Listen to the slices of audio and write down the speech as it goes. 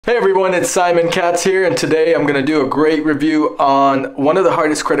Hey everyone, it's Simon Katz here, and today I'm going to do a great review on one of the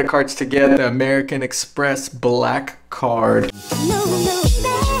hardest credit cards to get, the American Express Black Card.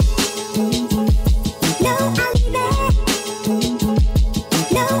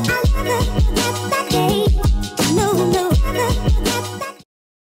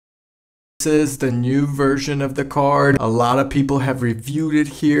 This is the new version of the card. A lot of people have reviewed it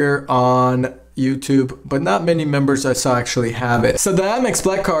here on YouTube, but not many members I saw actually have it. So the Amex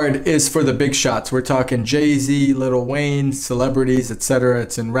Black Card is for the big shots. We're talking Jay-Z, Lil Wayne, celebrities, etc.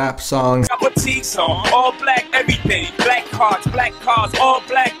 It's in rap songs. All black everything. Black cards, all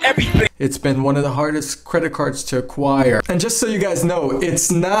black everything. It's been one of the hardest credit cards to acquire. And just so you guys know, it's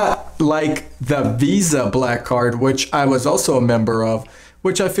not like the Visa Black Card, which I was also a member of,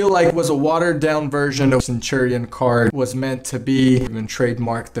 which I feel like was a watered down version of Centurion card, was meant to be, even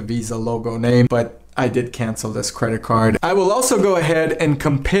trademarked the Visa logo name, but I did cancel this credit card. I will also go ahead and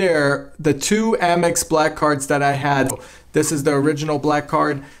compare the two Amex Black Cards that I had. This is the original Black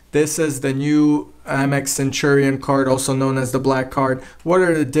Card. This is the new Amex Centurion card, also known as the Black Card. What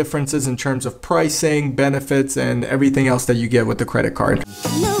are the differences in terms of pricing, benefits, and everything else that you get with the credit card?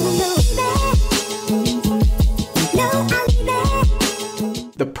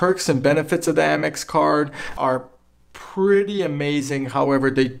 The perks and benefits of the Amex card are pretty amazing. However,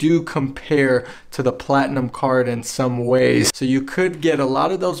 they do compare to the Platinum card in some ways. So you could get a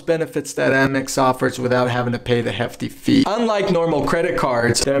lot of those benefits that Amex offers without having to pay the hefty fee. Unlike normal credit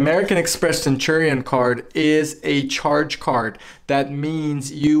cards, the American Express Centurion card is a charge card. That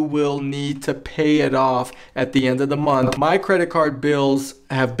means you will need to pay it off at the end of the month. My credit card bills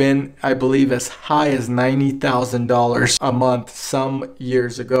have been, I believe, as high as $90,000 a month some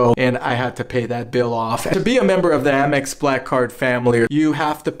years ago, and I had to pay that bill off. To be a member of the Amex Black Card family, you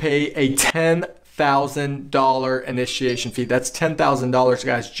have to pay a $10,000 initiation fee. That's $10,000,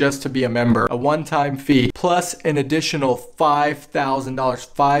 guys, just to be a member. A one-time fee plus an additional $5,000.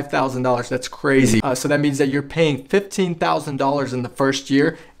 $5,000, that's crazy. So that means that you're paying $15,000 in the first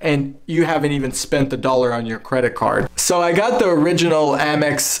year, and you haven't even spent $1 on your credit card. So I got the original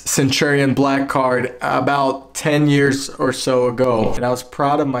Amex Centurion Black Card about 10 years or so ago, and I was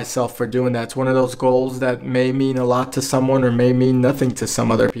proud of myself for doing that. It's one of those goals that may mean a lot to someone or may mean nothing to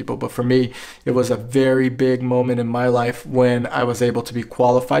some other people, but for me, it was a very big moment in my life when I was able to be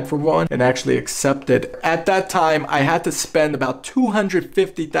qualified for one and actually accepted. At that time, I had to spend about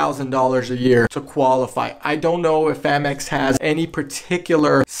 $250,000 a year to qualify. I don't know if Amex has any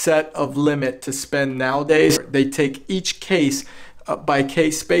particular set of limit to spend nowadays. They take each case by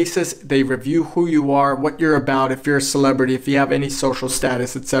case basis. They review who you are, what you're about, if you're a celebrity, if you have any social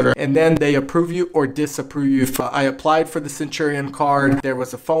status, etc. And then they approve you or disapprove you. I applied for the Centurion card. There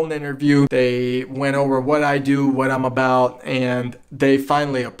was a phone interview. They went over what I do, what I'm about, and they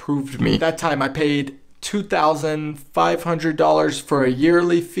finally approved me. That time I paid $2,500 for a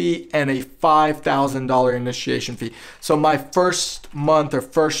yearly fee and a $5,000 initiation fee. So my first month or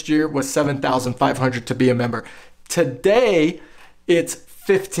first year was $7,500 to be a member. Today, it's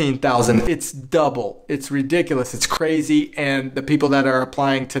 $15,000. It's double. It's ridiculous. It's crazy. And the people that are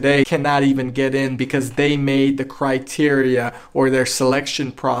applying today cannot even get in because they made the criteria or their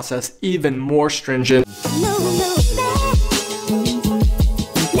selection process even more stringent.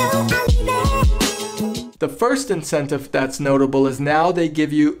 The first incentive that's notable is now they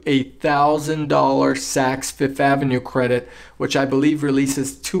give you a $1,000 Saks Fifth Avenue credit, which I believe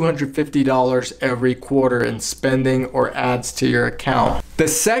releases $250 every quarter in spending or adds to your account. The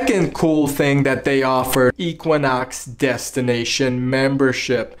second cool thing that they offer, Equinox Destination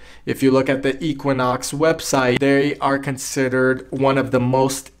Membership. If you look at the Equinox website, they are considered one of the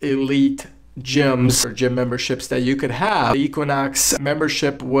most elite gyms or gym memberships that you could have. The Equinox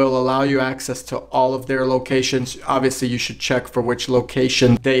membership will allow you access to all of their locations. Obviously, you should check for which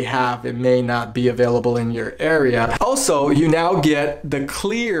location they have. It may not be available in your area. Also, you now get the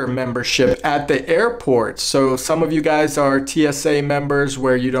Clear membership at the airport. So some of you guys are TSA members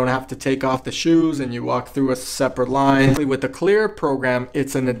where you don't have to take off the shoes and you walk through a separate line. With the Clear program,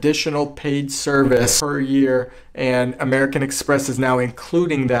 it's an additional paid service per year, and American Express is now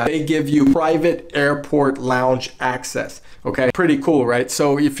including that. They give you private airport lounge access. Okay, pretty cool, right?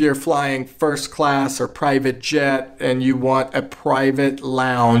 So if you're flying first class or private jet and you want a private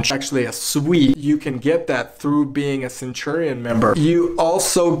lounge, actually a suite, you can get that through being a Centurion member. You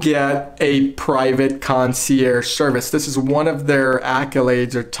also get a private concierge service. This is one of their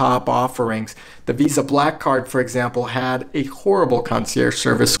accolades or top offerings. The Visa Black Card, for example, had a horrible concierge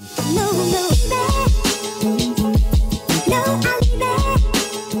service.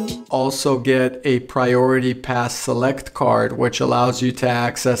 also get a Priority Pass Select card, which allows you to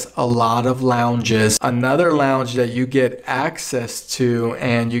access a lot of lounges. Another lounge that you get access to,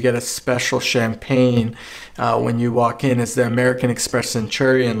 and you get a special champagne when you walk in, is the American Express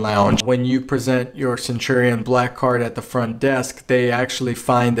Centurion Lounge. When you present your Centurion Black Card at the front desk, they actually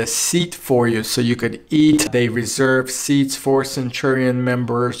find a seat for you so you could eat. They reserve seats for Centurion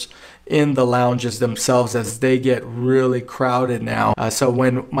members in the lounges themselves, as they get really crowded now. So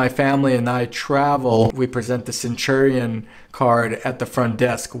when my family and I travel, we present the Centurion card at the front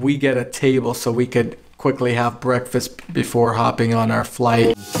desk. We get a table so we could quickly have breakfast before hopping on our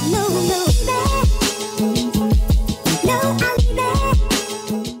flight.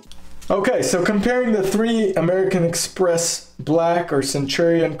 Okay, so comparing the three American Express Black or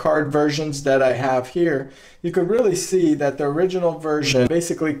Centurion card versions that I have here, you could really see that the original version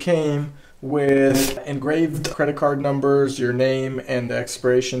basically came with engraved credit card numbers, your name, and the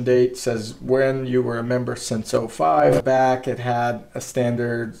expiration date. Says when you were a member since '05. Back, it had a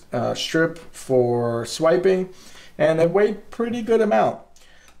standard strip for swiping, and it weighed pretty good amount.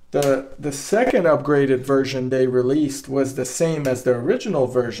 The second upgraded version they released was the same as the original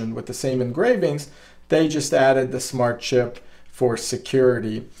version with the same engravings. They just added the smart chip for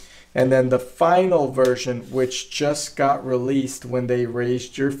security. And then the final version, which just got released when they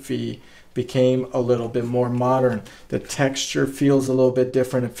raised your fee, became a little bit more modern. The texture feels a little bit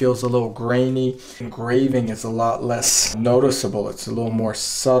different. It feels a little grainy. Engraving is a lot less noticeable. It's a little more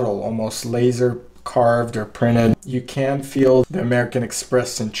subtle, almost laser carved or printed. You can feel the American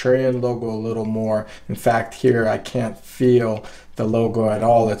Express Centurion logo a little more. In fact, here I can't feel the logo at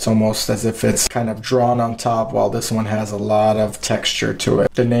all. It's almost as if it's kind of drawn on top, while this one has a lot of texture to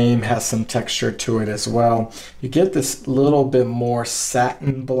it. The name has some texture to it as well. You get this little bit more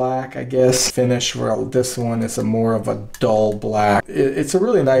satin black, I guess, finish, where this one is more of a dull black. It's a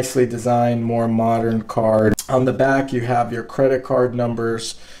really nicely designed, more modern card. On the back, you have your credit card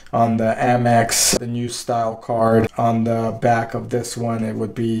numbers. On the Amex, the new style card, on the back of this one, it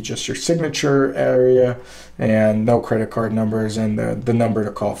would be just your signature area and no credit card numbers, and the number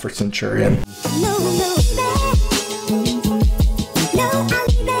to call for Centurion.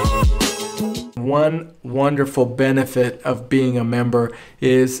 One wonderful benefit of being a member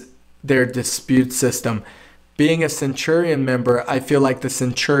is their dispute system. Being a Centurion member, I feel like the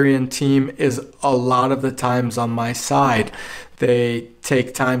Centurion team is a lot of the times on my side. They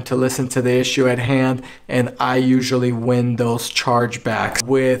take time to listen to the issue at hand, and I usually win those chargebacks.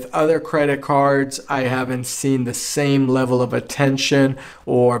 With other credit cards, I haven't seen the same level of attention,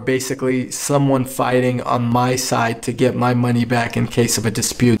 or basically someone fighting on my side to get my money back in case of a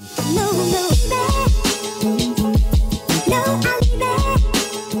dispute.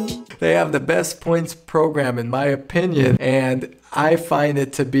 They have the best points program, in my opinion, and I find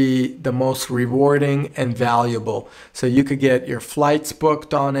it to be the most rewarding and valuable. So you could get your flights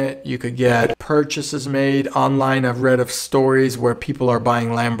booked on it. You could get purchases made online. I've read of stories where people are buying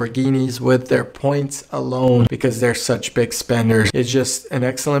Lamborghinis with their points alone because they're such big spenders. It's just an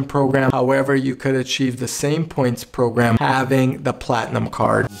excellent program. However, you could achieve the same points program having the Platinum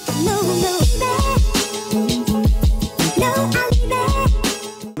card.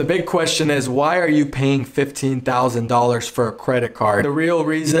 The big question is, why are you paying $15,000 for a credit card? The real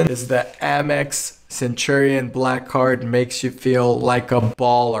reason is the Amex Centurion Black Card makes you feel like a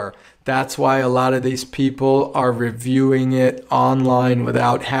baller. That's why a lot of these people are reviewing it online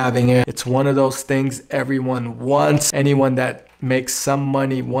without having it. It's one of those things everyone wants. Anyone that makes some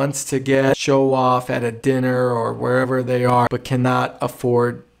money wants to get, show off at a dinner or wherever they are, but cannot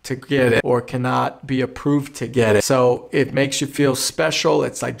afford to get it or cannot be approved to get it. So it makes you feel special.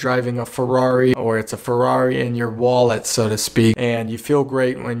 It's like driving a Ferrari, or it's a Ferrari in your wallet, so to speak. And you feel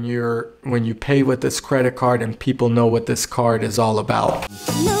great when you pay with this credit card and people know what this card is all about.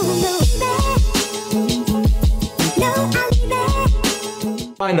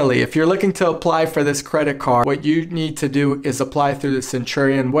 Finally, if you're looking to apply for this credit card, what you need to do is apply through the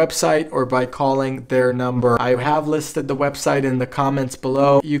Centurion website or by calling their number. I have listed the website in the comments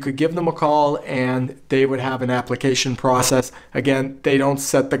below. You could give them a call and they would have an application process. Again, they don't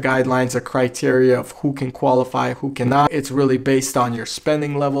set the guidelines or criteria of who can qualify, who cannot. It's really based on your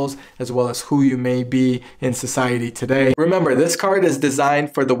spending levels as well as who you may be in society today. Remember, this card is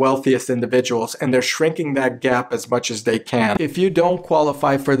designed for the wealthiest individuals, and they're shrinking that gap as much as they can. If you don't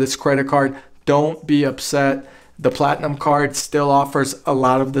qualify for this credit card, don't be upset. The Platinum card still offers a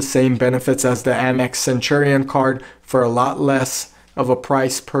lot of the same benefits as the Amex Centurion card for a lot less of a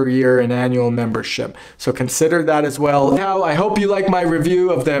price per year in annual membership. So consider that as well. Now, I hope you like my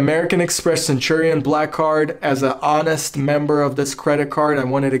review of the American Express Centurion Black Card. As an honest member of this credit card, I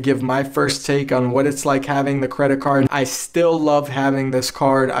wanted to give my first take on what it's like having the credit card. I still love having this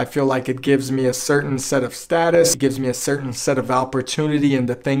card. I feel like it gives me a certain set of status. It gives me a certain set of opportunity in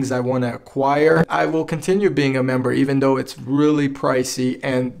the things I want to acquire. I will continue being a member even though it's really pricey,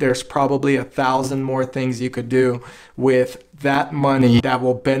 and there's probably 1,000 more things you could do with that money that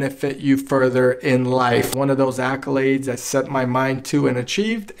will benefit you further in life. One of those accolades I set my mind to and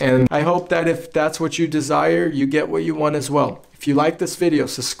achieved, and I hope that if that's what you desire, you get what you want as well. If you like this video,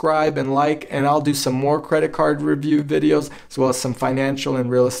 subscribe and like, and I'll do some more credit card review videos, as well as some financial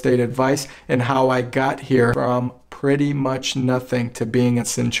and real estate advice and how I got here from pretty much nothing to being a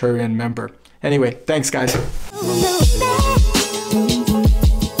Centurion member. Anyway, thanks guys.